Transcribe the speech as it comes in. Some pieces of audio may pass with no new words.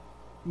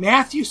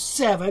Matthew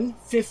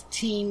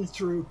 7:15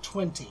 through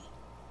 20.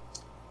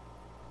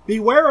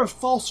 Beware of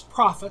false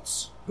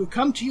prophets who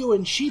come to you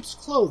in sheep's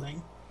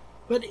clothing,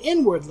 but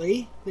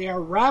inwardly they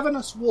are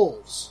ravenous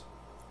wolves.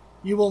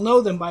 You will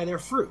know them by their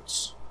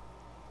fruits.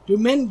 Do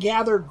men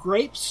gather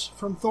grapes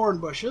from thorn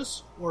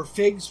bushes, or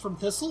figs from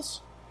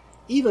thistles?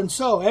 Even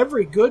so,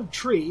 every good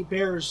tree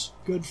bears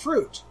good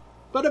fruit,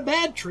 but a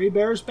bad tree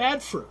bears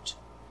bad fruit.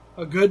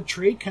 A good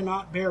tree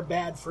cannot bear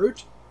bad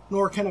fruit,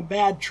 nor can a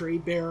bad tree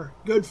bear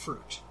good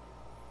fruit.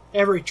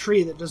 Every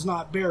tree that does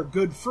not bear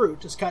good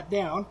fruit is cut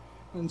down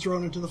and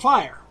thrown into the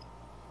fire.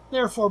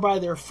 Therefore, by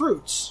their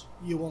fruits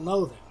you will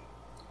know them.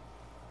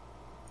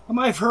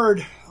 I've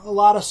heard a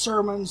lot of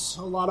sermons,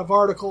 a lot of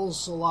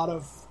articles, a lot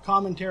of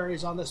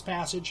commentaries on this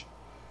passage.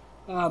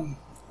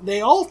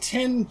 They all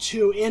tend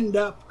to end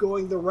up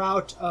going the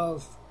route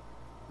of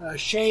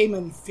shame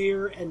and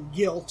fear and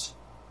guilt,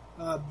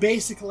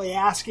 basically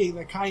asking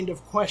the kind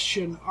of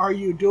question, are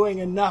you doing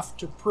enough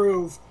to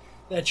prove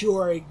that you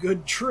are a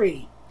good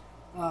tree?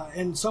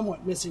 And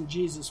somewhat missing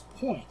Jesus'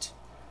 point.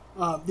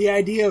 The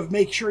idea of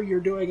make sure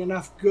you're doing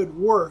enough good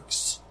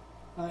works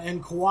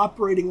and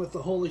cooperating with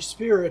the Holy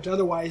Spirit,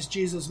 otherwise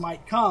Jesus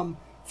might come,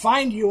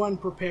 find you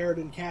unprepared,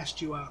 and cast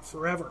you out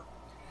forever.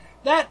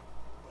 That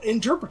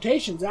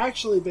interpretation's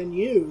actually been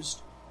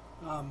used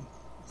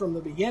from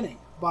the beginning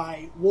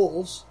by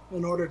wolves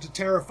in order to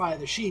terrify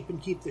the sheep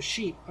and keep the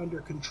sheep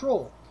under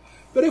control.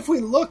 But if we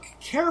look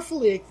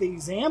carefully at the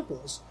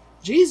examples,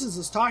 Jesus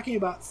is talking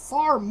about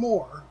far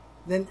more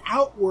than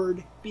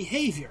outward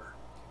behavior.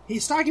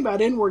 He's talking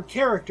about inward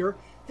character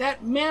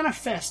that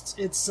manifests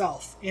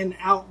itself in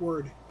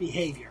outward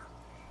behavior.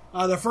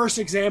 The first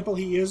example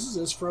he uses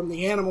is from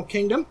the animal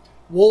kingdom,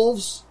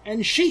 wolves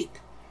and sheep.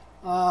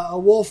 A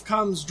wolf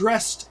comes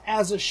dressed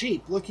as a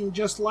sheep, looking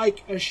just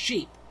like a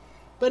sheep.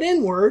 But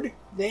inward,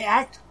 they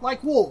act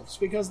like wolves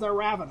because they're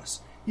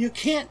ravenous. You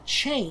can't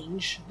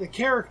change the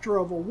character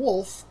of a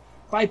wolf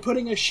by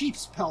putting a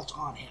sheep's pelt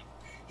on him.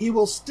 He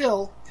will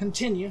still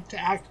continue to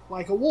act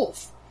like a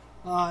wolf.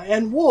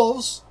 And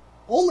wolves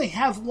only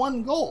have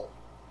one goal.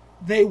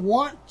 They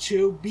want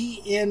to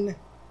be in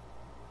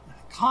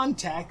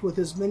contact with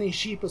as many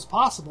sheep as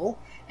possible,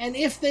 and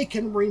if they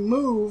can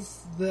remove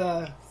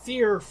the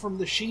fear from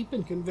the sheep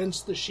and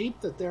convince the sheep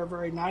that they're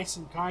very nice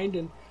and kind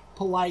and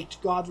polite,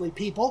 godly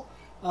people,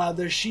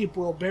 the sheep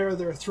will bare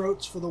their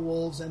throats for the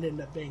wolves and end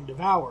up being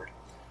devoured.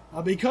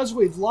 Because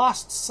we've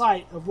lost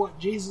sight of what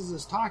Jesus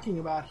is talking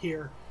about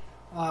here,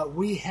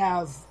 we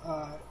have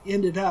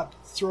ended up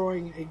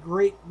throwing a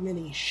great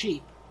many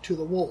sheep to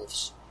the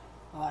wolves.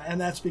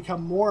 And that's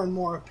become more and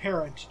more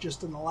apparent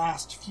just in the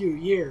last few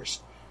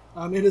years.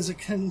 It is a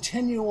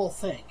continual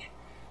thing.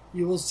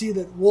 You will see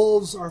that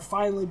wolves are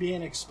finally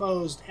being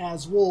exposed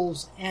as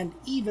wolves, and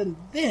even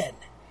then,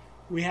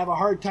 we have a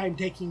hard time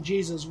taking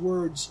Jesus'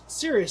 words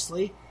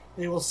seriously.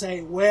 They will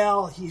say,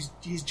 well, he's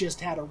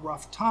just had a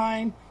rough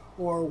time,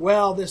 or,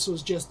 well, this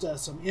was just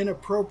some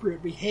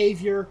inappropriate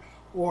behavior,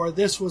 or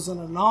this was an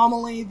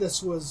anomaly,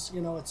 this was,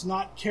 it's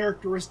not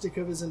characteristic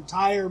of his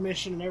entire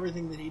mission and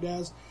everything that he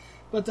does.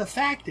 But the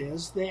fact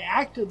is, they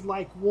acted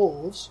like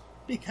wolves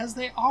because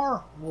they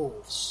are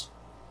wolves.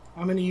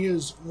 I'm going to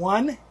use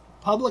one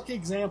public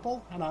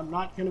example, and I'm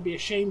not going to be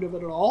ashamed of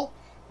it at all.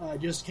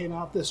 It just came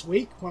out this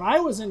week. When I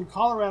was in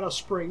Colorado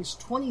Springs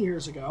 20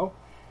 years ago,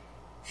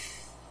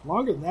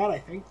 longer than that I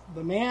think,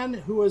 the man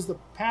who was the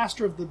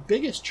pastor of the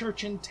biggest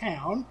church in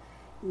town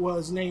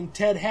was named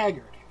Ted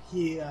Haggard.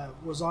 He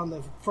was on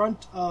the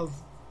front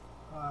of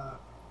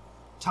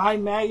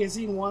Time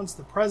magazine once,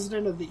 the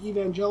president of the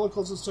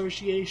Evangelicals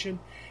Association.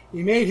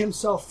 He made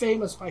himself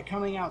famous by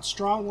coming out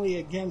strongly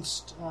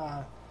against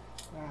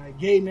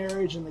gay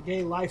marriage and the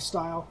gay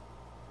lifestyle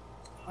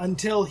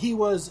until he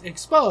was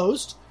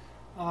exposed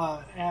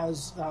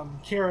as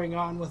carrying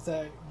on with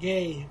a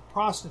gay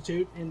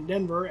prostitute in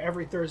Denver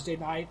every Thursday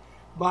night,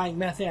 buying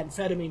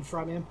methamphetamine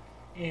from him,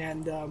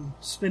 and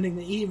spending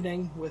the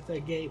evening with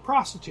a gay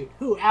prostitute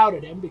who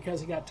outed him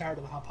because he got tired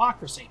of the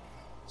hypocrisy,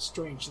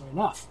 strangely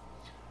enough.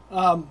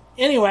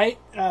 Anyway,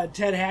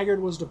 Ted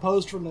Haggard was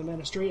deposed from the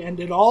ministry and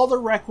did all the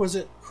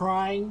requisite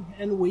crying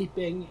and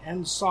weeping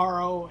and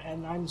sorrow,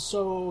 and I'm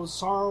so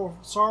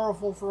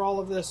sorrowful for all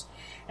of this,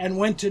 and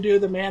went to do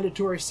the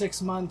mandatory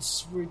 6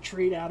 months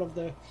retreat out of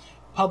the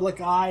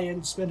public eye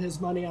and spent his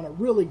money on a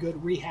really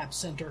good rehab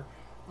center,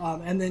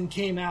 and then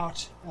came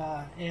out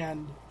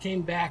and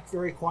came back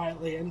very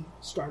quietly and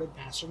started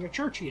pastoring a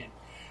church again.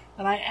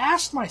 And I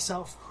asked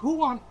myself,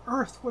 who on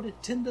earth would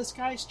attend this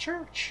guy's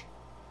church?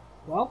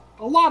 Well,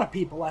 a lot of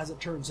people, as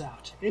it turns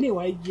out.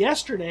 Anyway,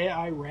 yesterday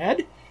I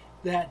read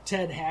that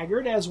Ted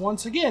Haggard has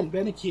once again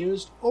been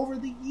accused over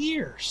the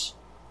years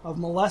of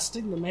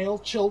molesting the male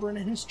children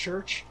in his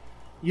church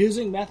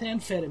using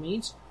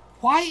methamphetamines.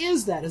 Why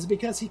is that? Is it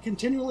because he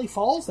continually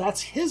falls?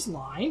 That's his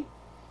line.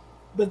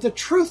 But the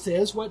truth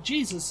is what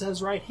Jesus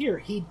says right here.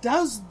 He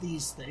does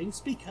these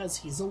things because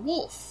he's a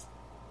wolf.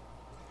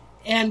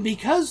 And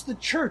because the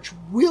church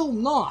will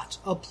not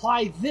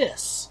apply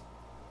this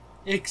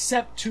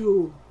except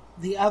to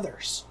the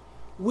others,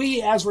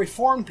 we as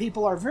Reformed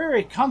people are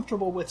very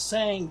comfortable with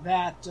saying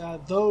that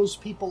those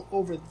people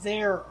over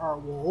there are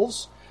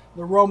wolves.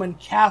 The Roman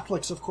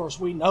Catholics, of course,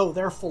 we know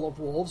they're full of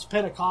wolves.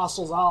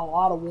 Pentecostals, a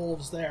lot of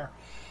wolves there.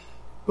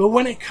 But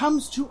when it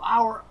comes to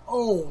our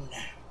own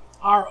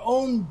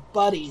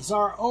buddies,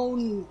 our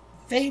own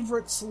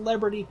favorite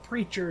celebrity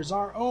preachers,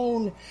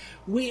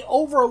 we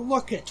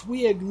overlook it,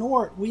 we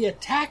ignore it, we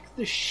attack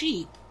the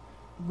sheep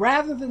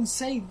rather than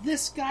say,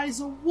 this guy's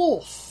a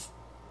wolf.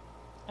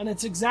 And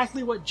it's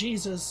exactly what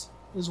Jesus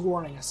is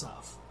warning us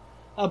of.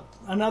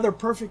 Another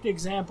perfect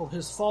example,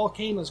 his fall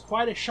came as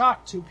quite a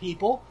shock to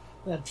people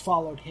that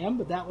followed him,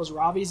 but that was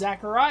Ravi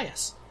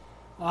Zacharias.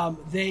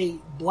 They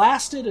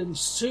blasted and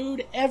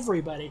sued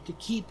everybody to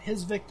keep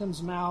his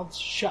victims' mouths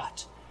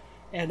shut.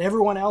 And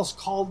everyone else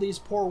called these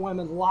poor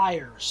women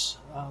liars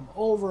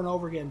over and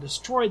over again,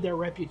 destroyed their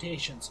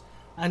reputations,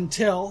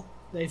 until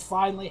they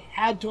finally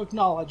had to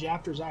acknowledge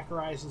after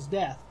Zacharias'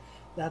 death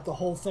that the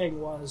whole thing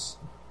was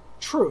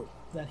true,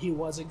 that he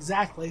was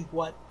exactly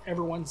what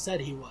everyone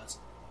said he was,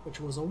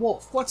 which was a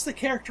wolf. What's the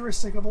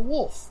characteristic of a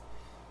wolf?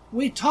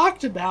 We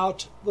talked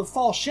about the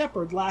false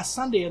shepherd last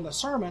Sunday in the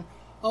sermon.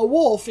 A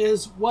wolf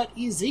is what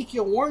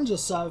Ezekiel warns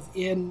us of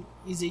in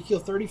Ezekiel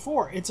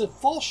 34. It's a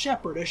false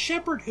shepherd, a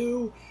shepherd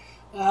who,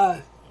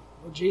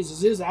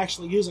 Jesus is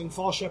actually using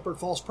false shepherd,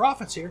 false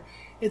prophets here.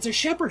 It's a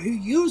shepherd who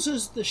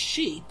uses the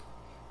sheep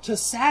to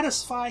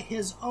satisfy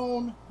his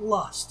own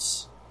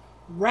lusts.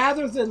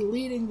 Rather than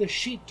leading the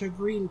sheep to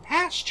green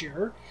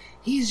pasture,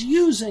 he's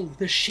using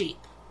the sheep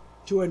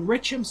to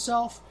enrich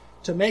himself,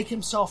 to make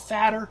himself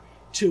fatter,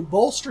 to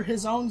bolster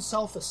his own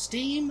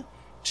self-esteem,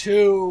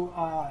 to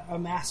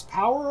amass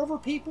power over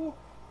people.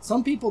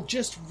 Some people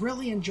just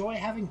really enjoy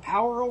having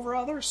power over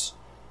others,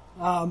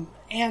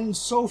 and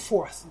so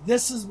forth.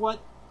 This is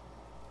what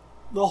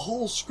the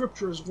whole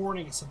scripture is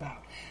warning us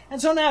about.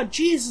 And so now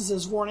Jesus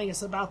is warning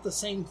us about the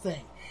same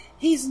thing.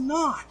 He's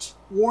not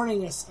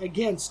warning us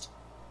against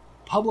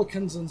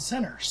publicans and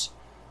sinners.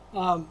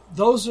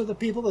 Those are the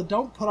people that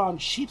don't put on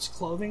sheep's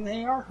clothing.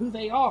 They are who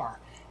they are.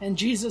 And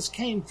Jesus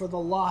came for the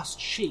lost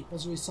sheep,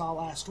 as we saw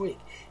last week.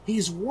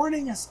 He's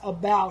warning us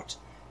about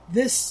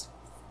this.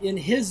 In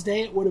his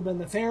day, it would have been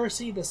the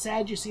Pharisee, the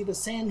Sadducee, the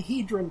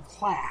Sanhedrin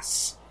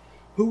class,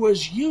 who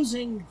was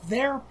using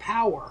their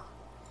power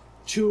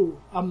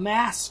to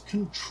amass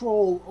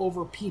control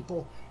over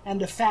people and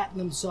to fatten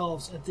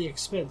themselves at the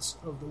expense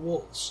of the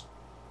wolves.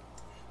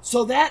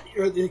 So that,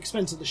 or the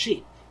expense of the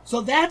sheep. So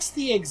that's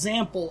the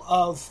example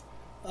of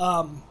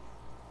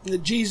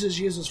that Jesus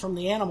uses from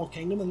the animal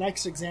kingdom. The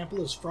next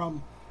example is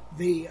from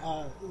the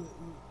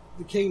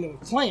kingdom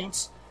of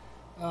plants,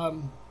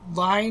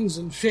 vines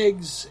and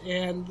figs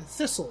and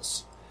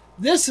thistles.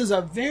 This is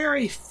a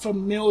very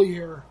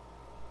familiar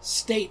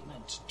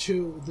statement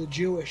to the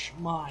Jewish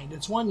mind.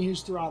 It's one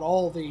used throughout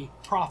all the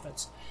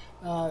prophets.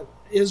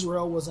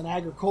 Israel was an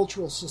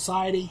agricultural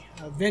society.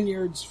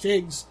 Vineyards,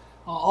 figs,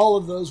 all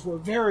of those were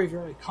very,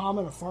 very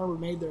common. A farmer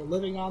made their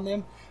living on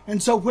them.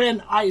 And so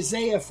when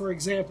Isaiah, for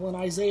example, in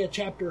Isaiah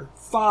chapter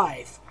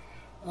 5,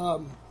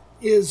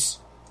 is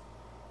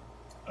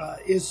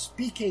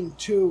speaking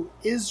to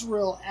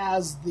Israel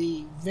as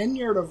the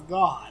vineyard of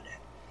God,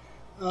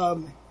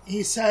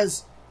 he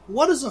says,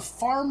 what does a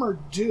farmer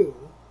do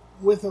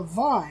with a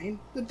vine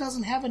that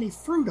doesn't have any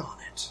fruit on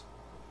it?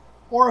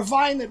 Or a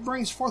vine that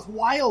brings forth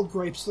wild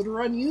grapes that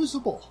are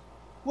unusable?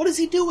 What does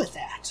he do with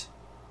that?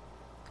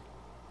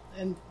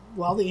 And,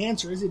 well, the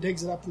answer is he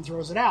digs it up and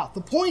throws it out.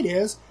 The point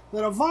is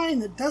that a vine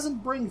that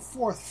doesn't bring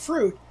forth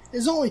fruit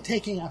is only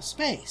taking up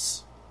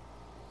space.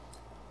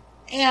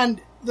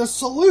 And the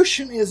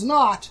solution is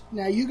not,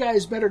 now you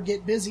guys better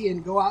get busy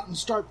and go out and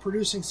start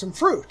producing some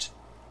fruit.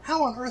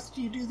 How on earth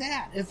do you do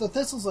that? If the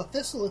thistle's a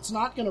thistle, it's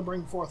not going to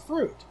bring forth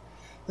fruit.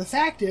 The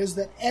fact is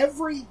that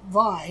every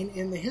vine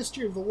in the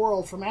history of the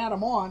world from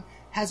Adam on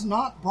has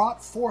not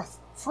brought forth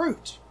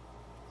fruit.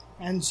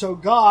 And so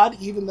God,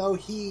 even though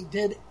he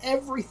did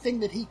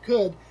everything that he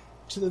could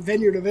to the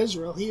vineyard of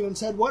Israel, he even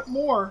said, what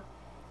more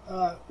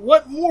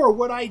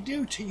would I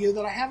do to you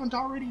that I haven't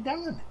already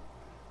done?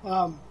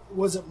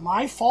 Was it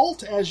my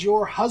fault as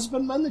your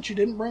husbandman that you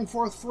didn't bring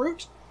forth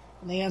fruit?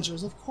 And the answer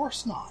is, of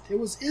course not. It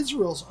was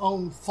Israel's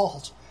own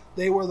fault.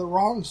 They were the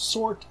wrong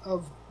sort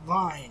of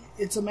vine.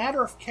 It's a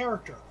matter of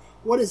character.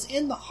 What is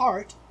in the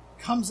heart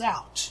comes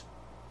out.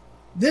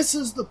 This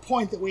is the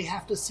point that we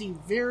have to see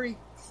very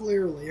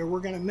clearly, or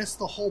we're going to miss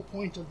the whole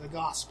point of the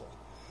gospel.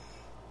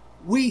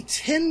 We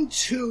tend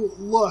to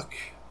look,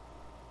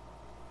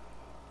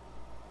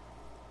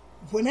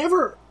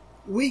 whenever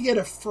we get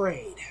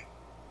afraid,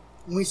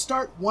 and we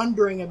start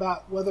wondering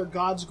about whether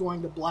God's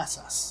going to bless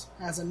us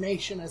as a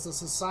nation, as a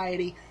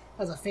society,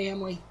 as a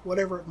family,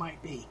 whatever it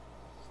might be,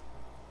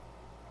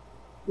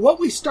 what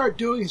we start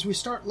doing is we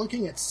start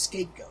looking at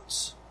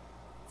scapegoats.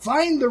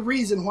 Find the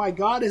reason why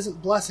God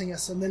isn't blessing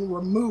us and then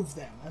remove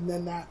them. And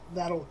then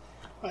that'll...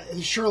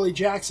 Shirley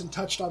Jackson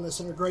touched on this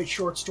in a great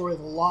short story,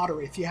 The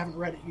Lottery. If you haven't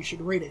read it, you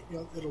should read it.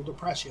 It'll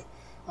depress you.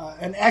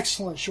 An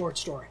excellent short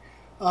story.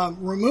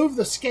 Remove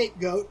the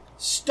scapegoat,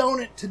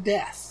 stone it to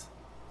death.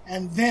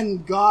 and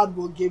then God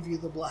will give you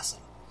the blessing.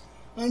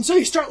 And so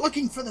you start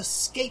looking for the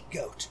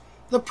scapegoat.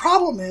 The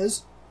problem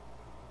is,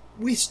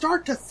 we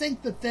start to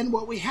think that then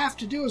what we have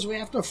to do is we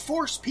have to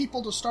force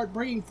people to start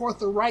bringing forth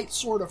the right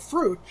sort of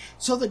fruit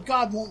so that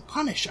God won't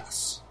punish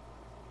us.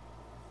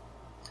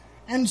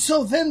 And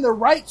so then the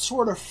right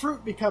sort of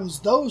fruit becomes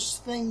those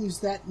things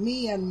that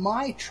me and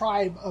my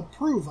tribe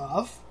approve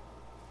of,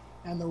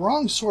 and the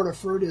wrong sort of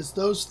fruit is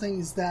those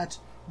things that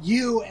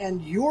you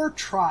and your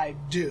tribe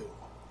do.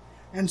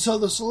 And so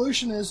the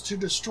solution is to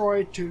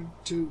destroy,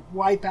 to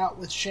wipe out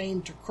with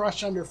shame, to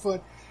crush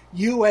underfoot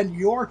you and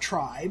your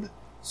tribe,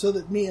 so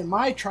that me and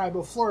my tribe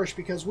will flourish,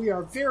 because we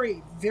are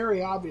very,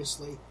 very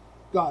obviously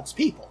God's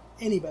people.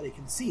 Anybody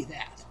can see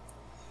that.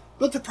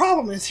 But the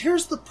problem is,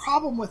 here's the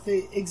problem with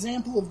the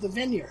example of the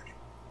vineyard.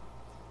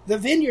 The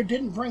vineyard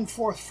didn't bring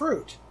forth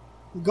fruit.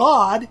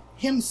 God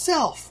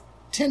himself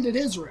tended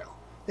Israel.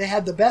 They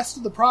had the best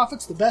of the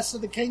prophets, the best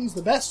of the kings,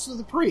 the best of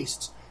the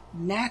priests,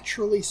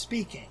 naturally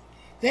speaking.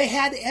 They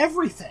had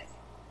everything.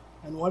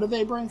 And what did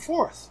they bring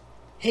forth?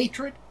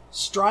 Hatred,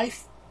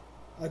 strife,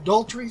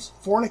 adulteries,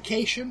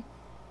 fornication,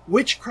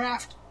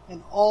 witchcraft,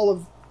 and all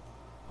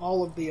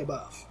of the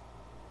above.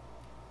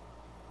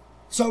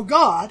 So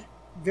God,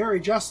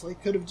 very justly,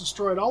 could have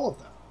destroyed all of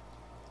them.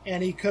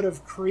 And he could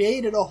have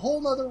created a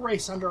whole other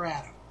race under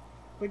Adam.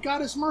 But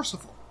God is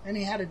merciful, and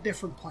he had a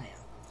different plan.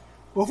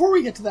 Before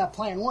we get to that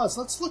plan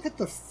let's look at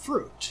the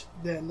fruit,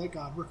 then, that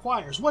God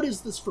requires. What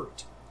is this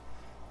fruit?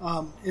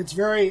 It's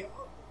very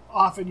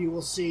often you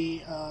will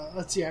see,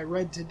 I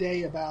read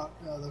today about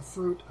the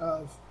fruit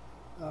of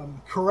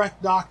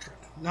correct doctrine.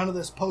 None of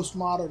this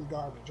postmodern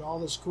garbage. All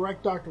this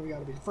correct doctrine, we got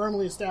to be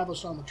firmly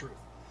established on the truth.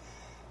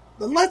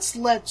 But let's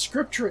let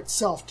Scripture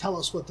itself tell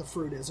us what the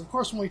fruit is. Of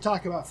course, when we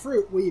talk about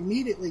fruit, we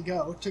immediately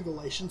go to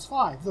Galatians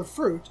 5, the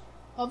fruit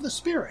of the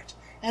Spirit.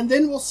 And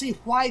then we'll see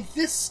why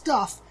this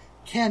stuff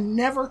can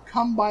never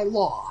come by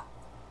law.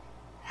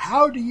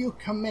 How do you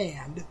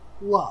command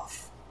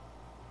love?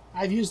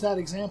 I've used that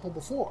example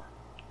before.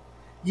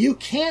 You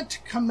can't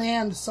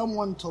command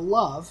someone to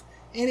love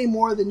any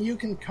more than you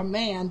can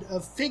command a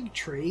fig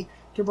tree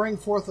to bring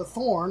forth a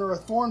thorn or a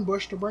thorn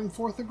bush to bring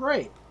forth a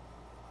grape.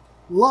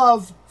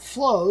 Love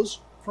flows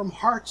from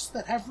hearts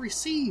that have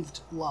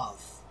received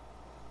love.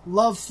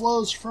 Love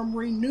flows from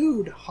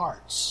renewed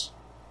hearts.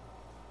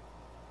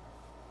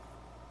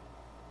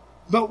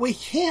 But we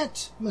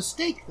can't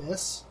mistake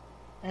this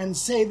and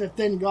say that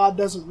then God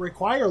doesn't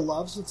require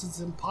love, since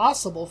it's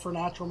impossible for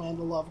natural man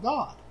to love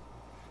God.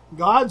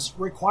 God's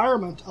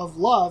requirement of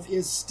love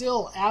is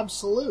still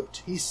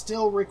absolute. He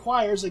still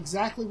requires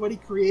exactly what he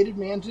created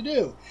man to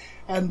do.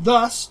 And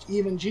thus,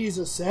 even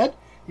Jesus said,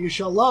 you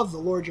shall love the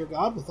Lord your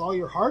God with all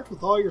your heart,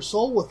 with all your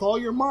soul, with all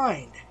your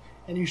mind.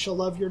 And you shall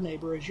love your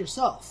neighbor as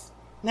yourself.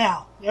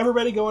 Now,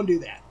 everybody go and do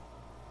that.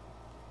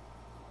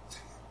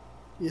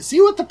 You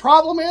see what the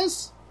problem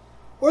is?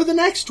 Or the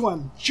next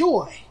one,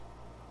 joy.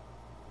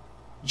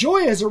 Joy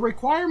is a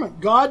requirement.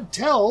 God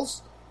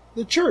tells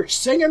the church,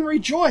 sing and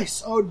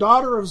rejoice, O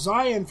daughter of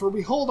Zion, for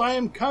behold, I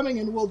am coming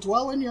and will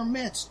dwell in your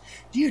midst.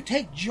 Do you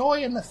take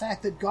joy in the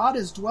fact that God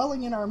is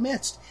dwelling in our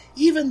midst,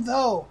 even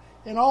though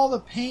in all the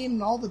pain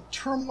and all the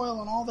turmoil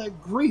and all the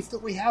grief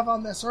that we have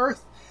on this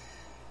earth?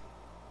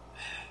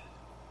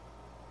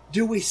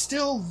 Do we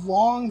still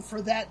long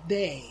for that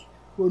day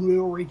when we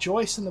will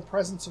rejoice in the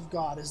presence of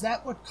God? Is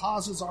that what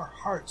causes our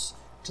hearts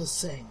to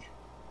sing?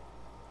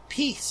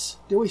 Peace.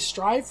 Do we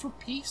strive for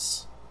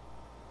peace?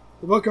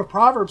 The book of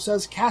Proverbs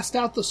says, cast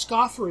out the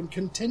scoffer and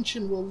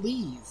contention will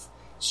leave.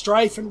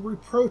 Strife and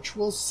reproach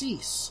will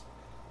cease.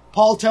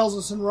 Paul tells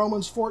us in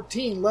Romans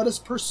 14, let us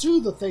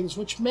pursue the things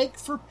which make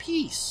for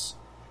peace,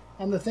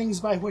 and the things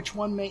by which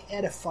one may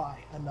edify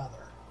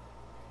another.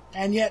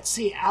 And yet,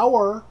 see,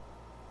 our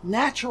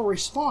natural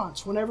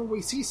response whenever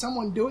we see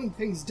someone doing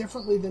things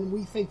differently than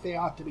we think they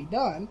ought to be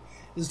done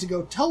is to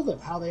go tell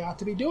them how they ought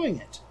to be doing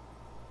it.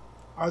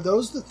 Are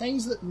those the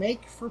things that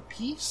make for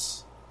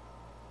peace?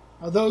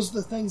 Are those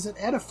the things that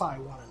edify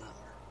one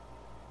another?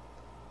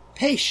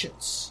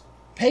 Patience.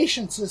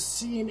 Patience is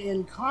seen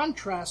in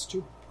contrast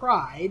to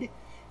pride.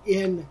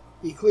 In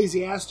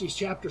Ecclesiastes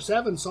chapter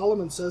 7,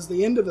 Solomon says,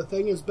 the end of a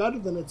thing is better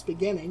than its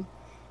beginning.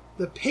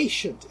 The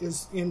patient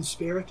is in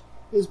spirit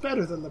is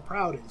better than the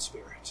proud in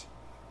spirit.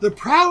 The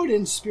proud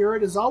in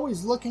spirit is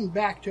always looking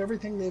back to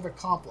everything they've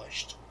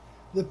accomplished.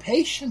 The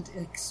patient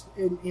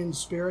in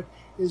spirit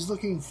is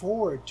looking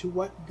forward to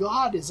what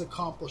God is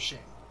accomplishing.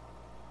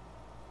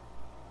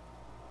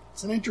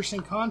 It's an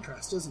interesting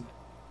contrast, isn't it?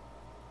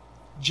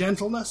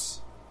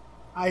 Gentleness.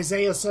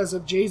 Isaiah says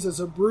of Jesus,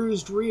 a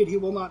bruised reed he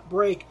will not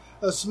break,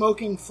 a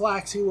smoking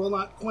flax he will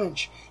not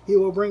quench. He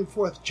will bring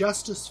forth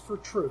justice for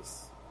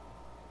truth.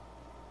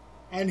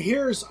 And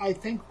here's, I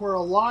think, where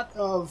a lot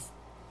of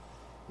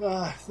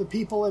the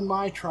people in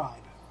my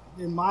tribe,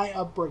 in my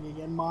upbringing,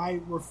 in my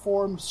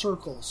reformed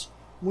circles,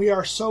 we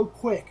are so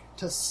quick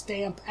to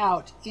stamp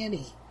out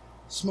any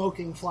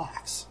smoking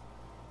flax.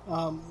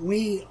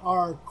 We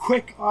are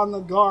quick on the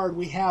guard.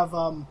 We have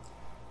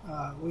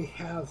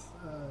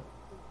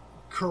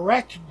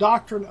correct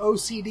doctrine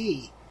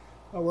OCD.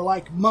 We're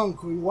like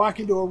Monk. We walk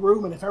into a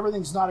room, and if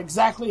everything's not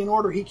exactly in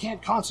order, he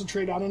can't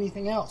concentrate on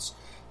anything else.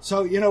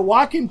 So,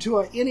 walk into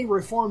any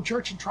Reformed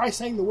church and try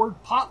saying the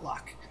word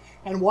potluck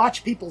and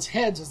watch people's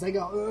heads as they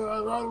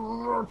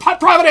go, pot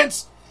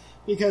providence!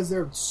 Because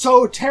they're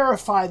so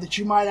terrified that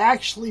you might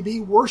actually be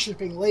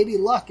worshiping Lady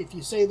Luck if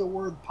you say the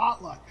word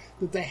potluck,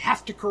 that they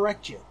have to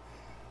correct you.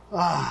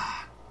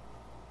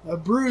 A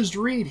bruised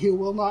reed he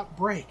will not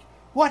break.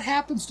 What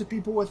happens to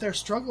people with their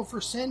struggle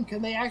for sin?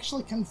 Can they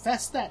actually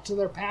confess that to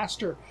their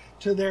pastor,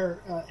 to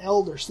their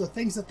elders, the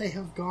things that they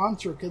have gone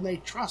through? Can they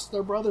trust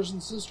their brothers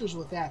and sisters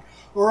with that?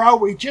 Or are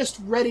we just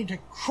ready to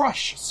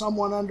crush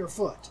someone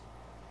underfoot?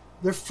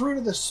 The fruit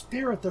of the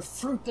Spirit, the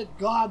fruit that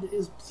God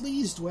is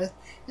pleased with,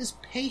 is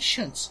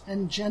patience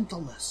and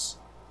gentleness.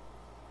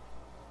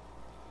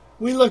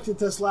 We looked at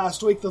this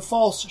last week. The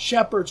false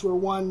shepherds were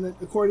one that,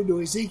 according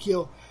to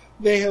Ezekiel,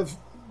 they have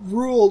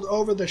ruled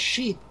over the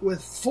sheep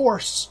with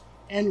force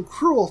and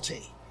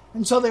cruelty.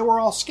 And so they were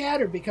all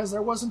scattered because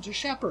there wasn't a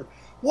shepherd.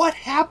 What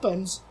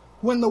happens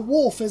when the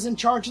wolf is in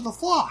charge of the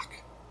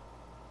flock?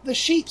 The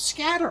sheep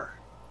scatter.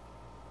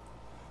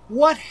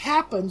 What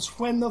happens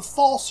when the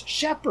false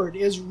shepherd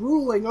is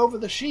ruling over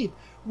the sheep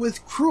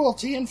with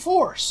cruelty and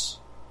force?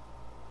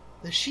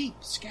 The sheep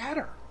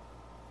scatter.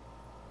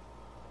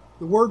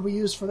 The word we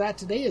use for that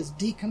today is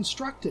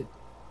deconstructed.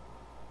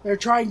 They're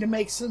trying to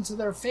make sense of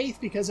their faith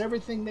because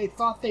everything they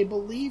thought they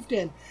believed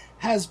in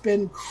has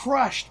been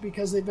crushed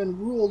because they've been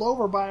ruled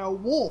over by a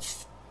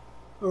wolf,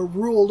 or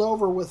ruled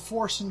over with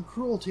force and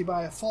cruelty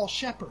by a false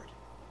shepherd.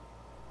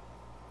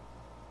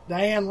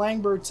 Diane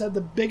Langbird said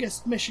the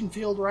biggest mission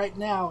field right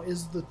now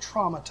is the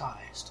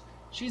traumatized.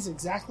 She's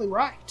exactly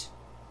right.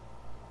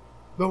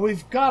 But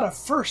we've got to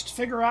first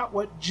figure out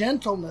what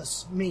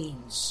gentleness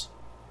means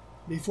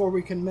before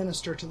we can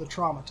minister to the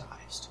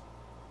traumatized.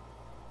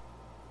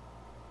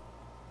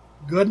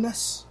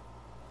 Goodness.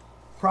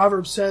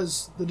 Proverbs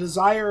says, the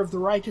desire of the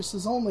righteous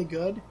is only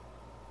good,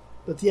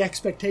 but the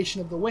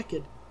expectation of the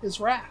wicked is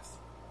wrath.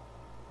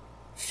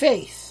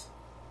 Faith.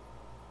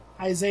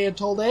 Isaiah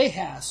told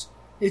Ahaz,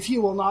 if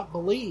you will not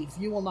believe,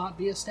 you will not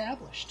be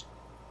established.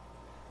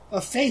 A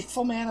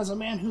faithful man is a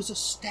man who's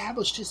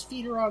established. His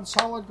feet are on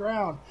solid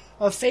ground.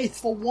 A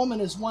faithful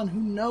woman is one who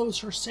knows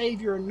her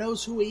Savior and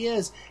knows who he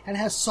is and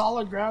has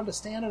solid ground to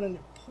stand on, and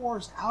it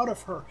pours out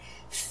of her.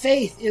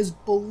 Faith is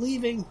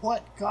believing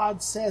what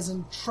God says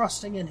and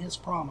trusting in his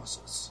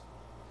promises.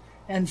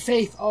 And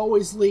faith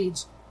always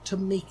leads to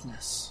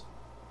meekness.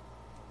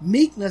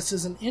 Meekness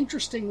is an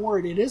interesting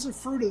word. It is a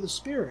fruit of the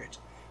Spirit.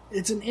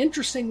 It's an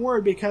interesting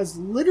word because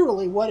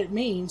literally what it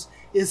means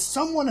is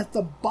someone at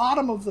the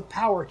bottom of the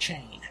power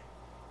chain.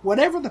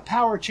 Whatever the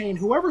power chain,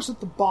 whoever's at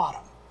the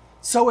bottom.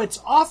 So it's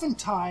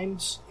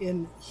oftentimes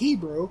in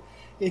Hebrew,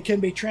 it can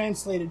be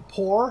translated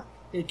poor,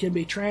 it can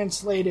be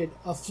translated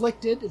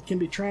afflicted, it can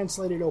be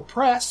translated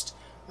oppressed,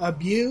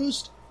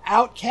 abused,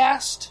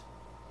 outcast,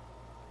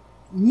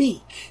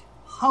 meek,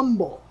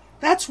 humble.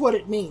 That's what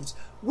it means.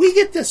 We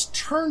get this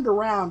turned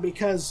around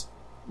because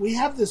we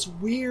have this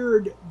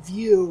weird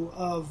view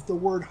of the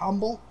word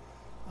humble.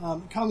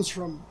 It comes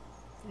from,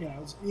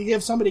 you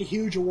give somebody a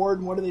huge award,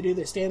 and what do?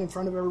 They stand in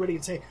front of everybody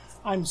and say,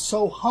 I'm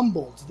so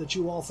humbled that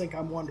you all think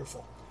I'm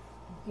wonderful.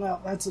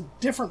 Well, that's a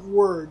different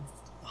word,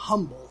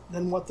 humble,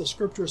 than what the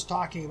Scripture is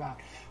talking about.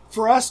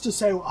 For us to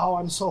say, oh,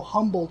 I'm so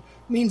humbled,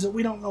 means that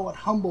we don't know what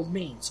humbled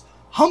means.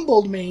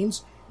 Humbled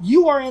means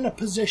you are in a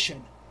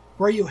position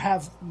where you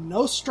have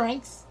no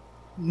strength,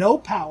 no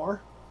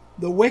power,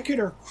 the wicked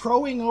are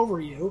crowing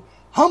over you.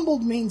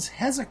 Humbled means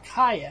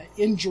Hezekiah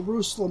in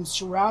Jerusalem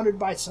surrounded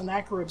by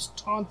Sennacherib's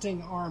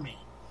taunting army.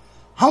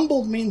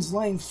 Humbled means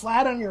laying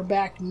flat on your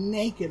back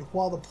naked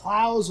while the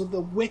plows of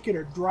the wicked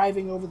are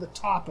driving over the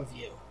top of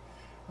you.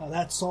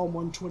 That's Psalm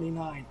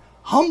 129.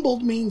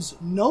 Humbled means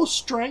no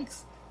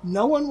strength,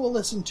 no one will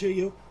listen to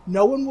you,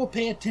 no one will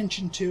pay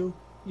attention to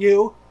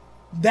you.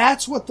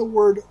 That's what the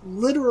word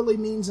literally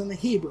means in the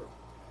Hebrew.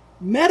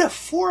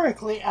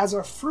 Metaphorically, as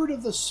a fruit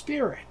of the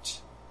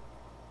Spirit,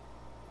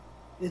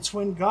 it's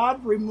when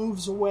God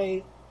removes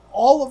away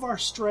all of our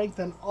strength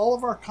and all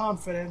of our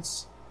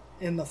confidence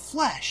in the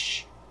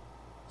flesh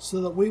so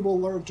that we will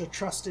learn to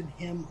trust in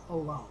Him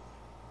alone.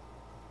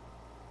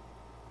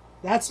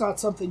 That's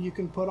not something you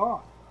can put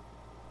on.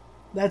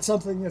 That's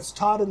something that's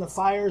taught in the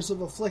fires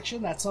of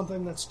affliction. That's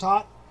something that's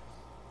taught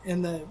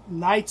in the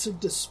nights of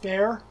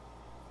despair.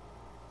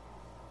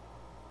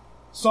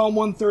 Psalm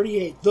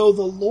 138, though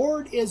the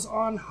Lord is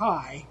on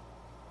high,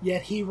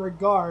 yet He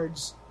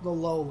regards the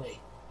lowly.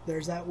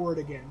 There's that word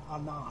again,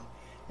 anan.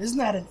 Isn't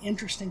that an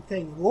interesting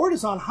thing? The Lord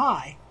is on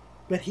high,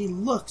 but He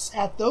looks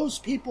at those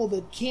people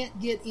that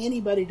can't get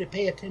anybody to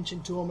pay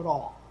attention to Him at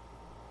all.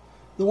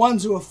 The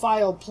ones who have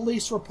filed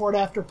police report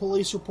after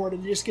police report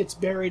and it just gets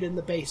buried in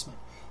the basement.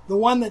 The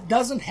one that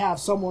doesn't have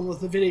someone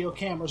with the video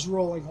cameras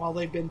rolling while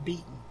they've been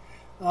beaten.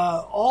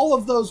 All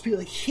of those people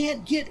that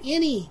can't get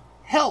any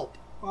help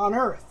on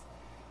earth.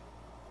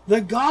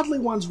 The godly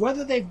ones,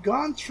 whether they've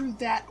gone through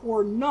that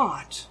or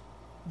not,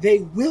 they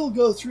will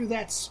go through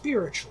that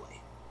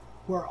spiritually.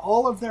 where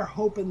all of their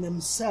hope in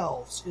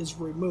themselves is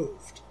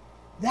removed.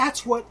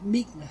 That's what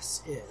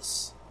meekness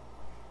is.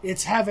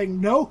 It's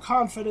having no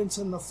confidence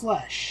in the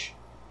flesh,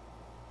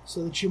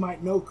 so that you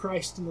might know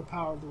Christ in the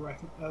power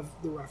of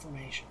the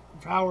Reformation,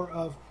 the power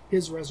of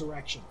his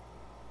resurrection.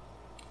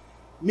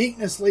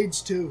 Meekness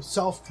leads to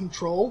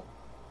self-control.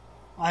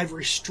 I've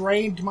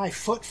restrained my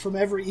foot from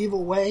every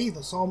evil way,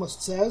 the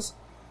psalmist says.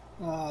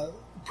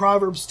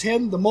 Proverbs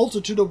 10, the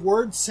multitude of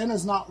words, sin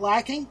is not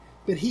lacking,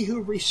 but he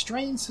who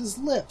restrains his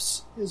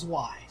lips is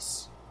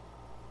wise.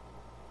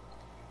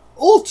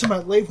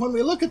 Ultimately, when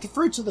we look at the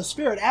fruits of the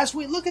Spirit, as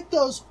we look at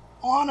those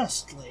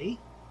honestly,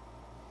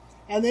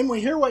 and then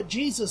we hear what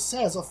Jesus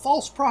says, a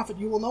false prophet,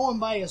 you will know him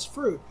by his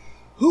fruit.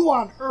 Who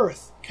on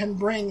earth can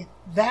bring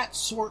that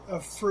sort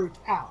of fruit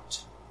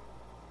out?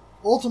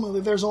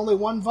 Ultimately, there's only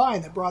one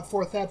vine that brought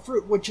forth that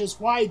fruit, which is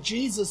why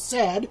Jesus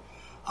said,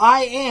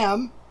 I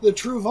am the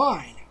true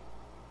vine,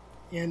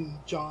 in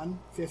John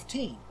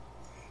 15.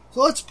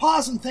 So let's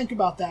pause and think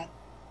about that.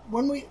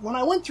 When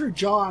I went through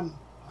John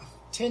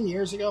 10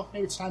 years ago,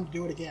 maybe it's time to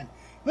do it again.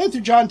 I went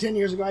through John 10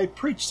 years ago, I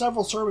preached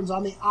several sermons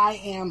on the I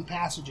am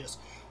passages.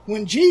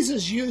 When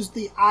Jesus used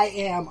the I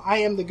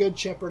am the good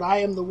shepherd, I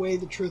am the way,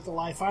 the truth, the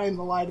life, I am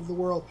the light of the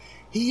world,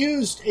 he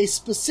used a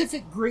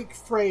specific Greek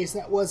phrase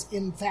that was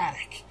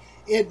emphatic.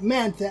 It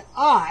meant that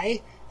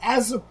I,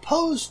 as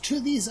opposed to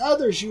these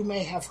others you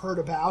may have heard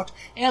about,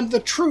 am the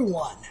true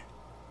one.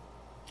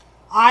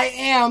 I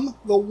am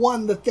the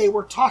one that they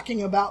were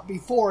talking about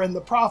before in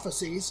the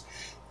prophecies,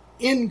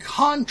 in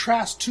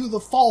contrast to the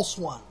false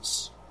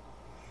ones.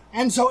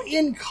 And so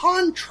in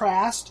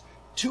contrast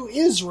to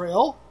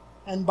Israel,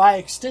 and by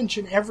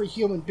extension every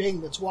human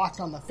being that's walked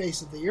on the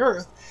face of the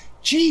earth,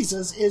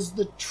 Jesus is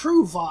the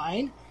true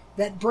vine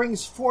that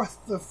brings forth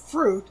the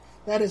fruit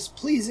that is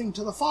pleasing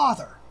to the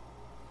Father.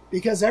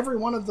 Because every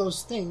one of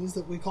those things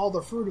that we call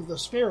the fruit of the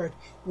Spirit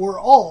were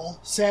all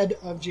said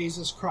of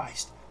Jesus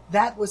Christ.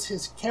 That was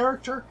his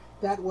character.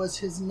 That was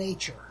his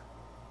nature.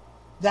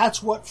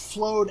 That's what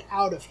flowed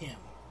out of him.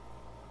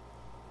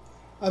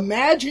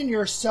 Imagine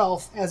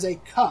yourself as a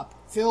cup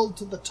filled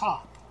to the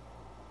top.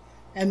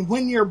 And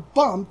when you're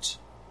bumped,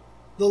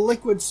 the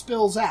liquid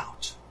spills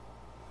out.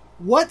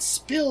 What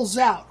spills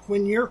out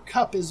when your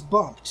cup is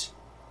bumped?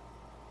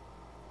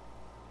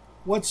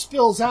 What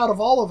spills out of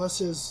all of us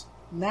is,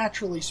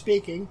 naturally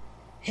speaking,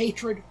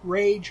 hatred,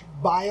 rage,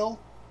 bile,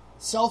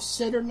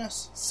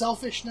 self-centeredness,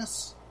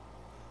 selfishness.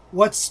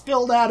 What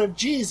spilled out of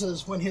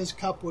Jesus when his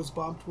cup was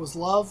bumped was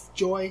love,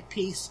 joy,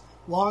 peace,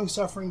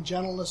 long-suffering,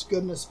 gentleness,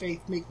 goodness,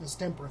 faith, meekness,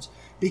 temperance.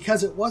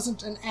 Because it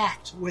wasn't an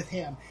act with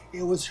him.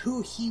 It was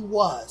who he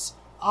was.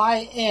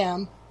 I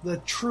am the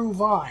true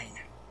vine.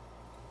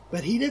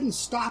 But he didn't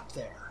stop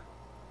there.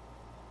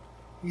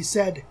 He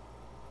said,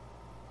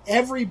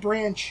 every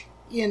branch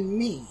in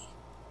me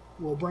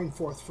will bring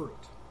forth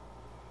fruit.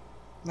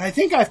 And I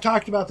think I've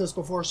talked about this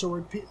before,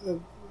 so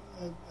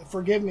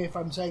forgive me if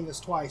I'm saying this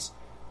twice,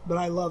 but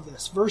I love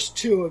this. Verse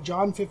 2 of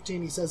John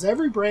 15, he says,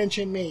 every branch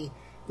in me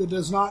that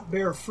does not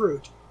bear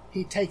fruit,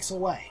 he takes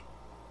away.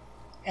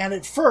 And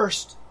at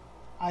first,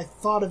 I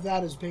thought of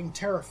that as being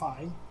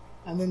terrifying,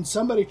 and then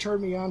somebody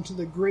turned me on to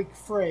the Greek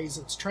phrase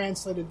that's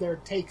translated there,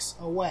 takes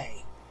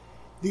away.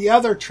 The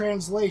other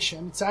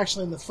translation, it's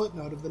actually in the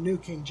footnote of the New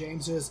King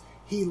James, is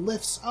he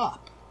lifts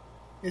up.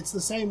 It's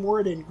the same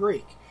word in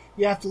Greek.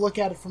 You have to look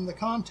at it from the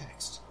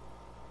context.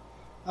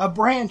 A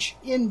branch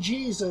in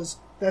Jesus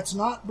that's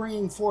not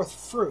bringing forth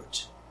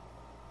fruit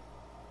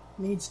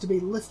needs to be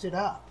lifted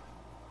up.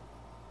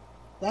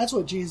 That's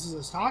what Jesus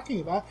is talking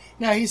about.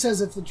 Now he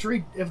says if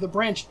the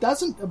branch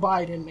doesn't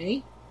abide in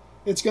me,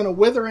 it's going to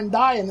wither and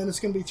die, and then it's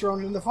going to be thrown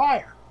into the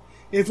fire.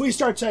 If we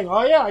start saying,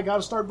 oh yeah, I got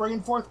to start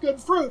bringing forth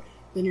good fruit,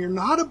 then you're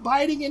not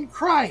abiding in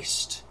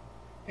Christ.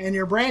 And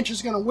your branch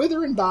is going to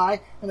wither and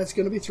die, and it's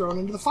going to be thrown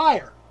into the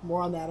fire.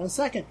 More on that in a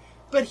second.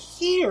 But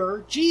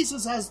here,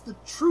 Jesus as the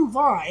true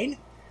vine,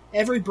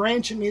 every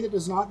branch in me that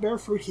does not bear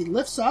fruit, he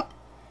lifts up.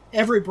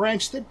 Every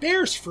branch that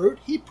bears fruit,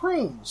 he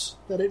prunes,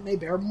 that it may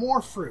bear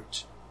more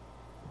fruit.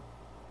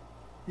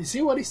 You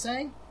see what he's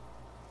saying?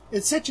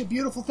 It's such a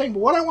beautiful thing. But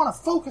what I want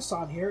to focus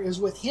on here is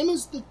with him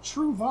as the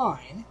true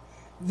vine,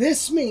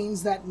 this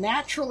means that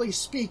naturally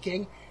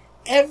speaking,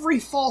 every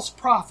false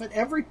prophet,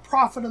 every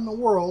prophet in the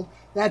world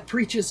that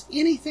preaches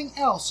anything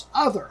else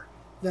other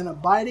than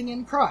abiding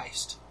in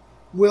Christ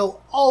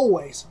will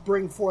always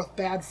bring forth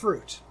bad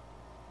fruit.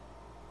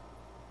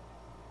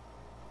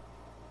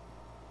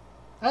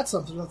 That's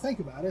something to think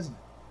about, isn't it?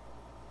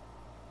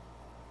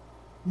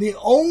 The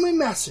only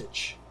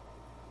message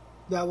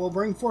that will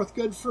bring forth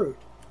good fruit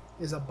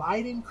is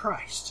abide in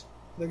Christ,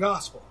 the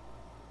gospel.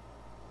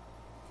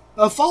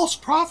 A false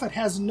prophet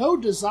has no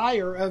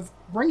desire of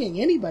bringing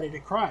anybody to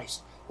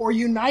Christ or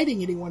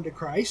uniting anyone to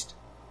Christ,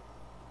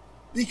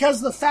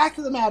 because the fact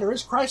of the matter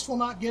is Christ will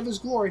not give his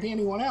glory to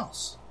anyone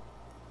else.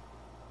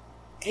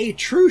 A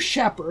true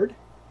shepherd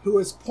who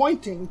is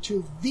pointing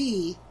to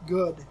the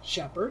good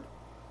shepherd,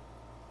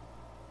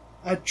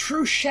 a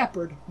true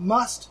shepherd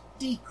must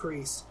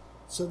decrease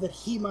so that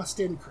he must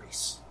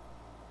increase.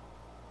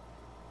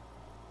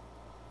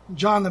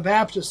 John the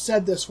Baptist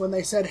said this when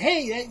they said,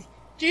 hey,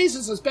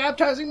 Jesus is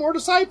baptizing more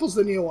disciples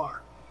than you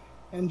are.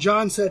 And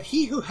John said,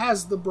 he who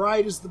has the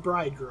bride is the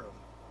bridegroom.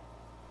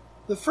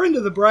 The friend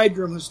of the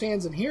bridegroom who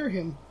stands and hears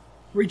him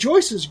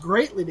rejoices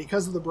greatly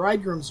because of the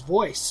bridegroom's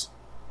voice.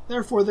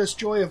 Therefore this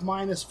joy of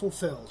mine is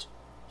fulfilled.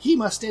 He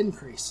must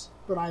increase,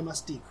 but I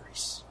must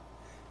decrease.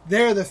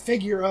 There the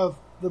figure of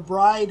the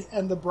bride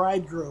and the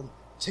bridegroom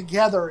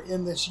together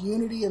in this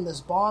unity, in this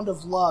bond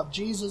of love,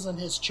 Jesus and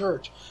his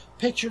church,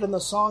 pictured in the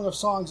Song of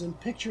Songs and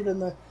pictured in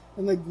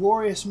the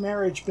glorious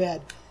marriage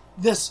bed,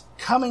 this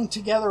coming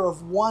together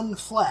of one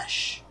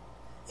flesh.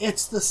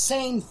 It's the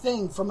same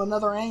thing from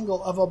another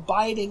angle of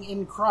abiding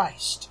in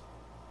Christ.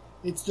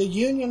 It's the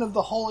union of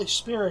the Holy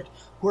Spirit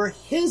where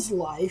his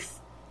life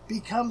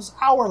becomes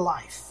our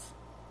life.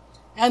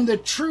 And the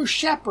true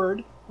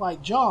shepherd,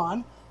 like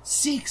John,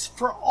 seeks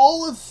for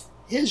all of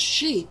his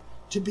sheep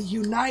to be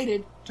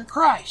united to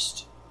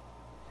Christ.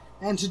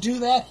 And to do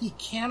that, he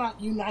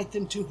cannot unite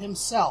them to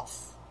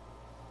himself.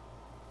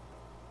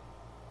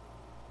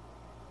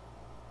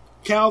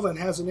 Calvin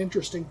has an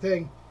interesting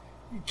thing.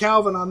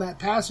 Calvin, on that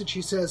passage,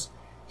 he says,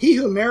 he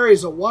who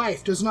marries a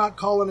wife does not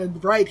call and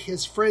invite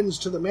his friends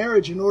to the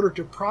marriage in order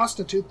to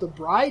prostitute the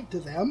bride to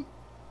them.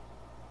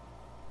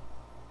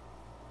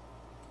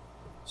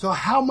 So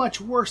how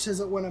much worse is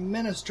it when a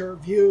minister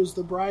views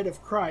the bride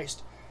of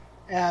Christ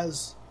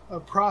as a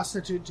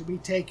prostitute to be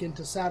taken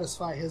to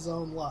satisfy his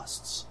own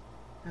lusts?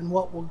 And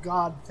what will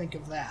God think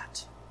of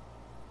that?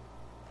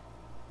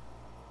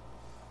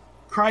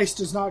 Christ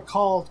does not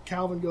call,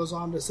 Calvin goes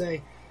on to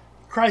say,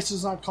 Christ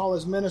does not call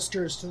his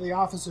ministers to the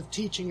office of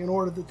teaching in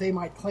order that they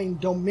might claim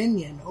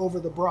dominion over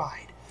the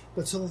bride,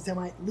 but so that they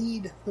might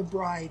lead the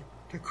bride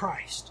to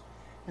Christ.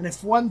 And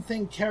if one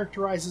thing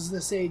characterizes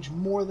this age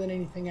more than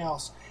anything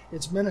else,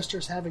 it's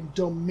ministers having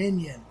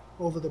dominion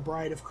over the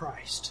bride of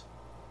Christ.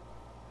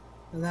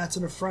 And that's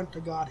an affront to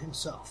God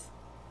himself.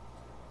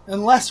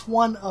 Unless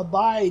one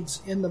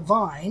abides in the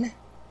vine,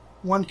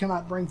 one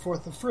cannot bring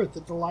forth the fruit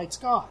that delights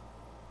God.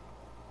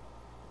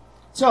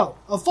 So,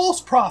 a false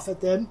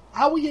prophet, then,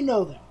 how will you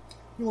know them?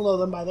 You will know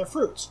them by their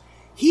fruits.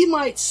 He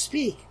might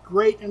speak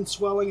great and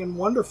swelling and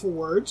wonderful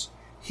words.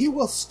 He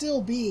will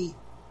still be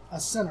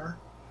a sinner.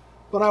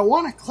 But I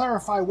want to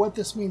clarify what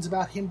this means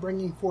about him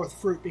bringing forth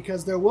fruit,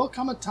 because there will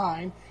come a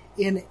time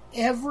in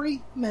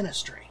every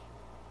ministry,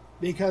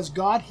 because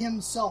God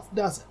himself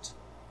does it,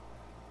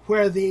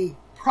 where the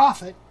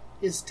prophet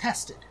is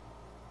tested.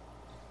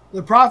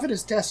 The prophet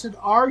is tested,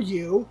 are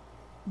you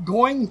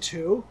going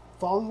to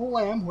follow the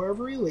Lamb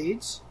wherever he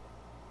leads,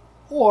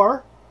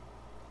 or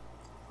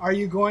are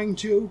you going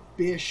to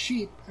be a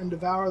sheep and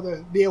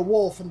be a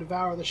wolf and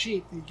devour the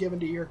sheep you've given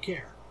to your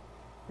care?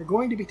 You're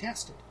going to be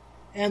tested,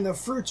 and the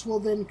fruits will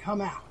then come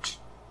out.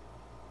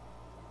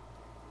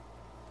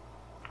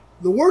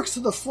 The works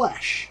of the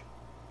flesh.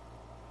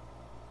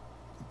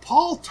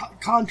 Paul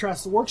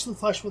contrasts the works of the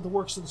flesh with the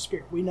works of the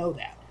Spirit. We know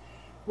that.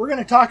 We're going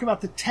to talk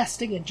about the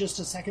testing in just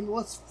a second, but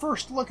let's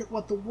first look at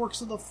what the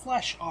works of the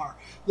flesh are.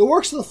 The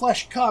works of the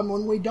flesh come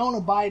when we don't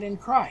abide in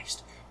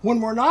Christ.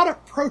 When we're not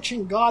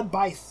approaching God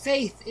by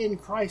faith in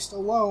Christ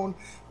alone,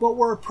 but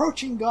we're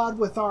approaching God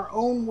with our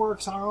own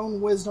works, our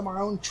own wisdom,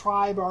 our own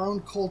tribe, our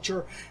own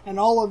culture, and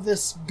all of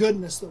this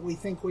goodness that we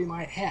think we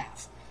might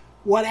have.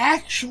 What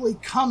actually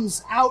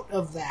comes out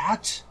of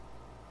that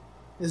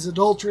is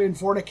adultery and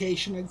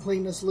fornication,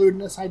 uncleanness,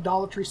 lewdness,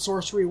 idolatry,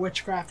 sorcery,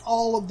 witchcraft,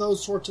 all of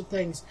those sorts of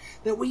things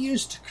that we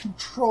use to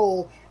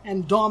control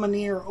and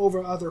domineer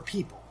over other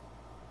people.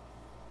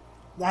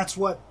 That's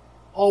what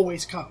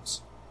always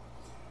comes.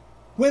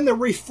 When the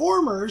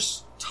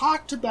Reformers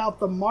talked about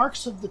the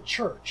marks of the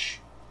church,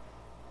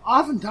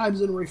 oftentimes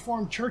in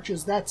Reformed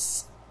churches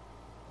that's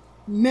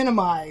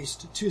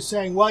minimized to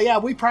saying, well, yeah,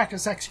 we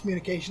practice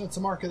excommunication, it's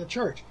a mark of the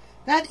church.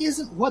 That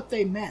isn't what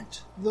they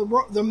meant.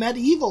 The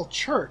medieval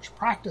church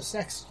practiced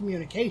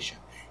excommunication.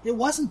 It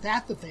wasn't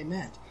that they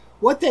meant.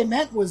 What they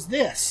meant was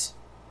this.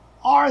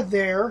 Are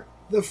there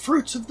the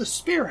fruits of the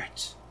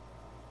Spirit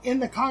in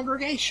the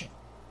congregation?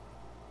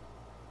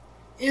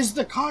 Is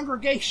the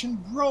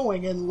congregation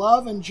growing in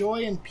love and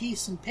joy and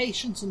peace and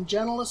patience and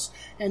gentleness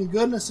and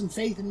goodness and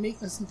faith and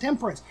meekness and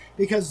temperance?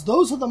 Because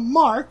those are the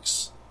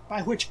marks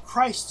by which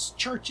Christ's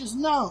church is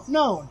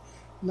known.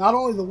 Not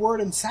only the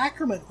word and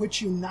sacrament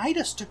which unite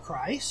us to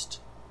Christ,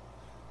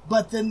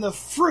 but then the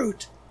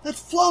fruit that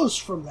flows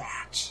from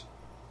that.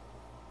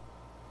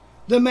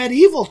 The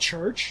medieval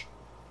church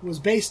was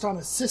based on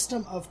a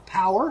system of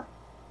power,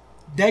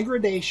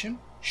 degradation,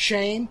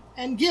 shame,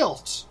 and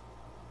guilt,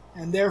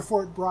 and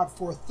therefore it brought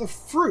forth the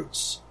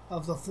fruits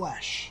of the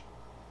flesh,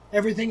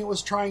 everything it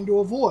was trying to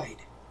avoid.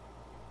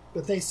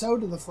 But they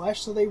sowed to the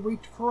flesh, so they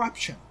reaped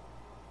corruption.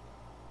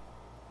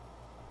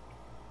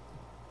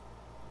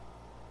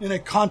 In a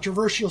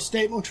controversial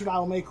statement, which I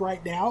will make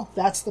right now,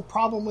 that's the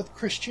problem with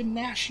Christian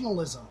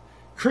nationalism.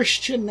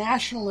 Christian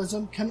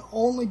nationalism can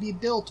only be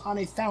built on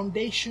a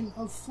foundation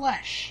of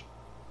flesh,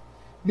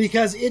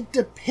 because it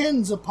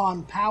depends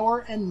upon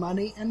power and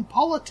money and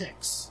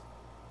politics.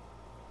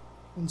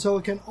 And so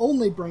it can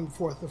only bring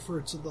forth the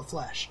fruits of the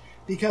flesh.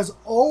 because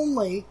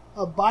only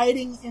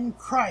abiding in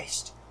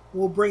Christ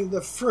will bring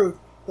the fruit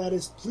that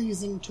is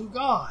pleasing to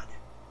God.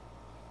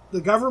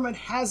 The government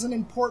has an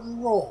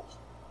important role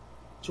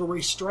to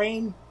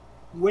restrain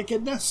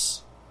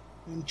wickedness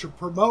and to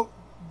promote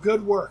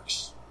good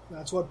works.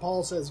 That's what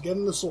Paul says, give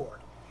him the sword.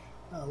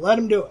 Let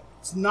him do it.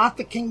 It's not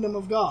the kingdom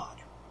of God.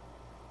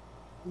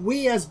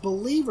 We as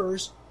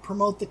believers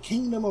promote the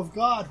kingdom of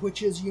God,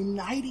 which is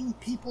uniting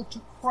people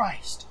to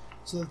Christ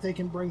so that they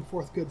can bring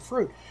forth good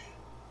fruit.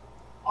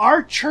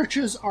 Our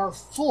churches are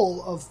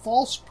full of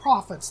false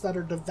prophets that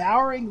are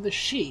devouring the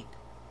sheep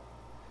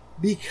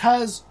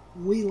because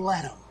we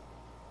let them.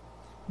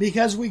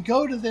 Because we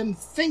go to them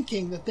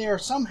thinking that they are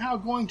somehow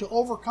going to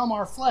overcome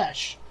our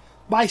flesh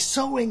by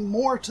sowing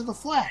more to the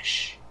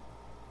flesh.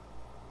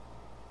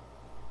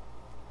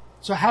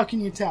 So how can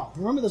you tell?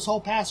 Remember, this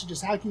whole passage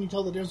is how can you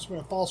tell the difference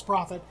between a false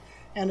prophet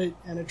and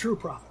a true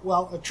prophet?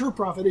 Well, a true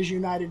prophet is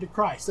united to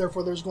Christ.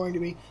 Therefore, there's going to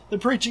be the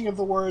preaching of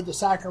the word, the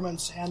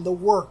sacraments, and the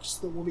works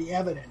that will be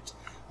evident.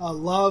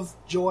 Love,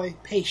 joy,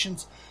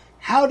 patience.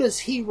 How does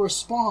he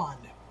respond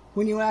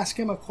when you ask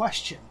him a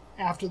question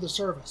after the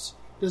service?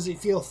 Does he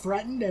feel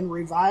threatened and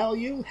revile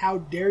you? How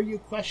dare you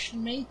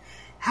question me?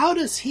 How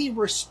does he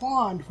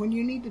respond when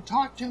you need to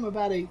talk to him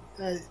about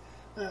a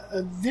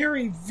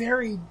very,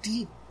 very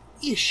deep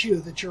issue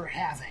that you're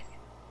having?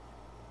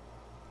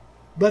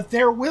 But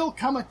there will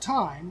come a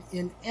time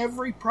in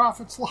every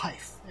prophet's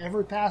life,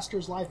 every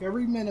pastor's life,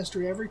 every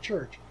ministry, every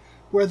church,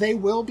 where they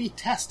will be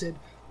tested,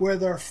 where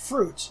their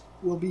fruits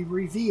will be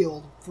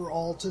revealed for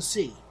all to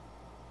see.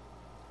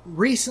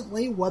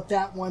 Recently, what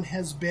that one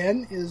has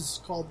been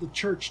is called the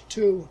Church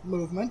 2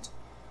 movement,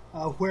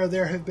 where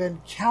there have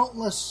been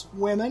countless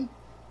women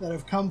that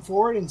have come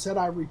forward and said,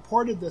 I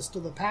reported this to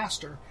the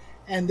pastor,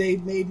 and they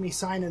made me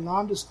sign a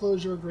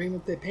non-disclosure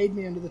agreement. They paid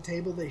me under the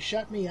table. They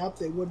shut me up.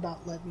 They would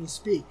not let me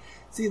speak.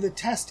 See, the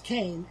test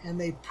came, and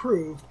they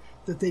proved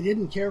that they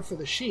didn't care for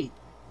the sheep.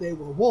 They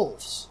were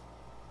wolves,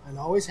 and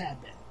always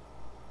had been.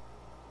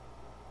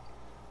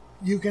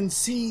 You can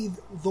see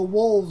the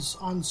wolves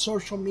on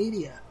social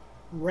media,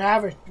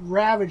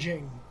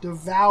 ravaging,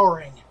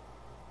 devouring,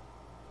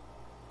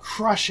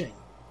 crushing,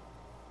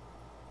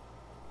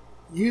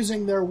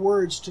 using their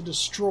words to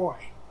destroy.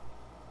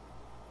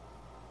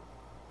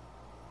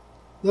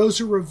 Those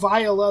who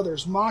revile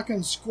others, mock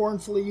and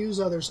scornfully use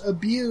others,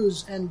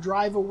 abuse and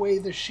drive away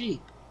the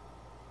sheep.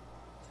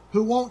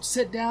 Who won't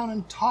sit down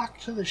and talk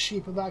to the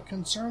sheep about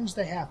concerns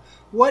they have.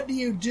 What do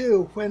you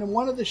do when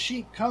one of the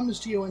sheep comes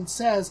to you and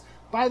says,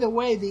 by the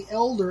way, the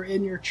elder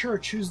in your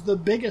church, who's the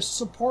biggest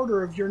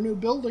supporter of your new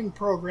building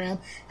program,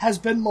 has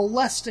been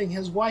molesting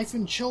his wife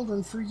and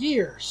children for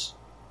years?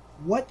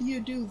 What do you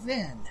do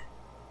then?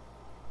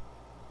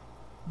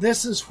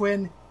 This is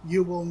when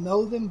you will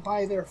know them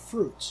by their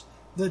fruits.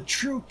 The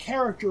true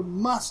character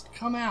must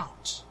come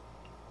out.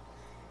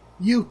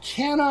 You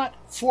cannot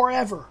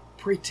forever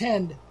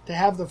pretend to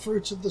have the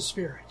fruits of the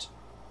Spirit.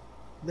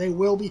 They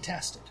will be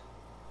tested.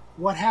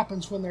 What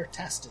happens when they're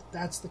tested?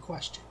 That's the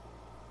question.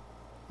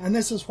 And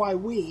this is why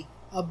we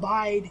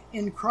abide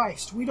in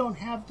Christ. We don't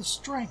have the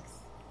strength,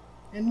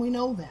 and we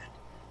know that.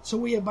 So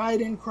we abide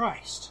in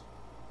Christ.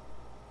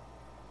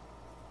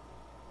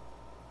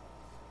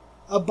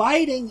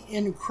 Abiding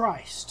in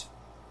Christ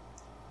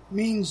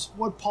means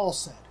what Paul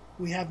said.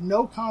 We have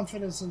no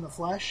confidence in the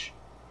flesh.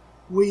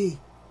 We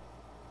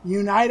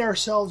unite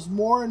ourselves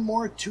more and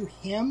more to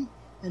Him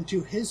and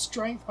to His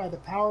strength by the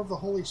power of the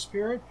Holy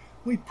Spirit.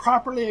 We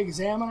properly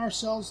examine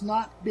ourselves,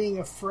 not being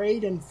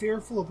afraid and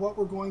fearful of what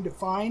we're going to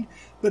find,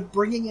 but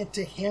bringing it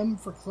to Him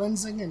for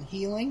cleansing and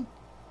healing.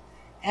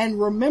 And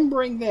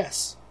remembering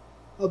this,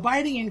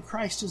 abiding in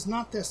Christ is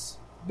not this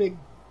big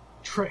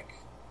trick.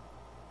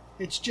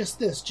 It's just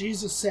this.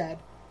 Jesus said,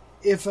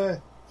 if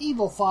an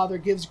evil father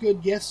gives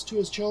good gifts to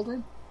his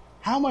children,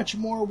 how much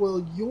more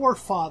will your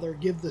Father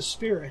give the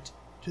Spirit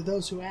to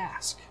those who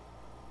ask?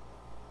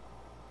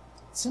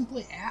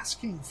 Simply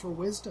asking for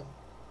wisdom,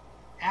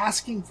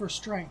 asking for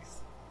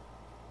strength.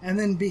 And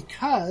then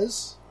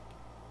because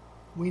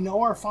we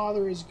know our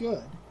Father is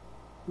good,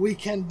 we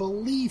can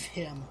believe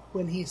Him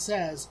when He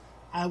says,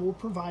 I will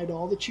provide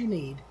all that you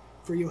need,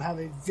 for you have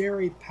a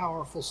very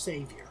powerful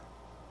Savior.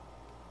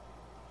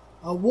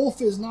 A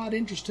wolf is not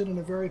interested in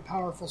a very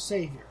powerful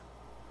Savior.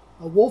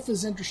 A wolf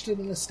is interested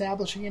in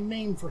establishing a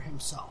name for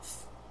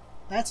himself.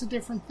 That's a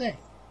different thing.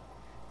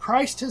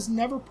 Christ has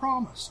never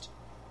promised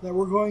that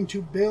we're going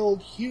to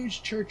build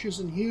huge churches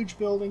and huge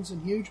buildings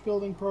and huge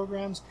building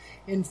programs.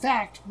 In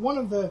fact, one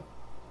of the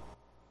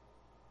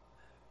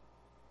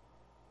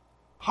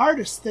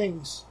hardest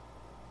things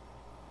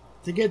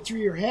to get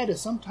through your head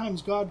is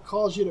sometimes God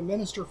calls you to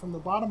minister from the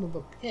bottom of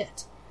a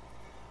pit,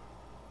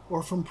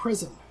 or from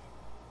prison,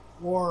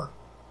 or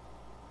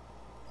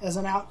as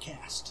an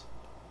outcast,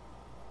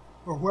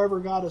 or wherever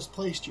God has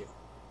placed you.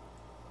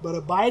 But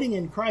abiding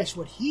in Christ,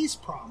 what He's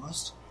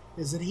promised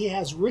is that He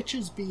has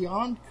riches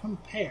beyond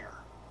compare.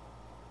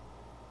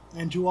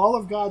 And to all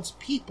of God's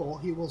people,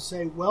 He will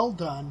say, well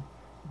done,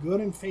 good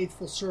and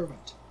faithful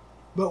servant.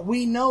 But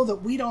we know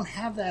that we don't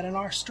have that in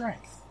our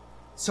strength.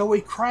 So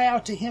we cry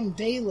out to him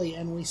daily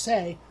and we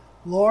say,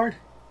 Lord,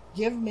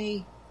 give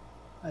me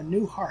a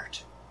new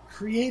heart.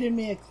 Create in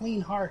me a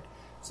clean heart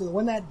so that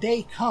when that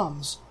day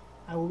comes,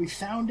 I will be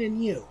found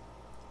in you.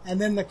 And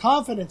then the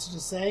confidence to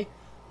say,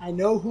 I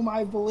know whom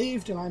I've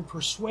believed, and I'm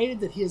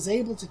persuaded that he is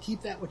able to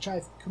keep that which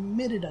I've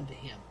committed unto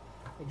him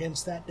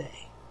against that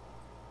day.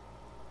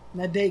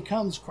 When that day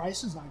comes,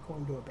 Christ is not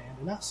going to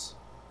abandon us.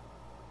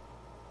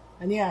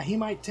 And yeah, he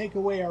might take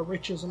away our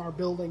riches and our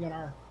building and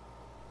our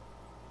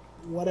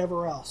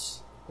whatever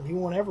else, but he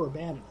won't ever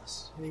abandon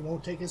us, and he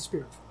won't take his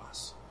Spirit from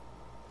us.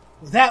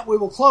 With that, we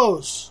will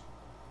close,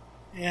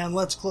 and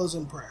let's close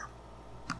in prayer.